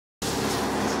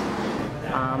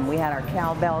We had our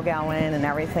cowbell going and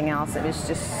everything else. It was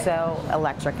just so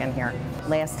electric in here.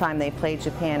 Last time they played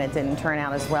Japan, it didn't turn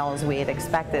out as well as we had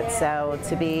expected. So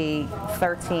to be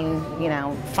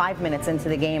 5 minutes into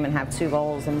the game and have 2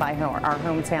 goals and by our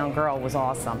hometown girl was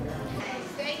awesome.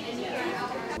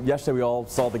 Yesterday we all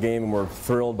saw the game and were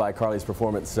thrilled by Carli's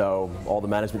performance, so all the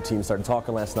management team started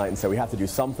talking last night and said we have to do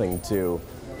something to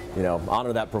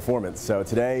honor that performance. So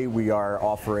today we are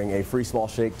offering a free small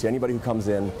shake to anybody who comes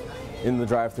in the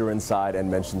drive-thru inside and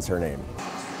mentions her name.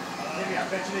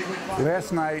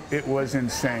 Last night it was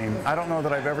insane. I don't know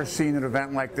that I've ever seen an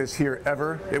event like this here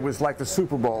ever. It was like the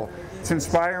Super Bowl. It's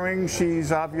inspiring.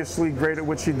 She's obviously great at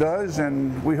what she does,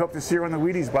 and we hope to see her on the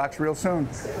Wheaties box real soon.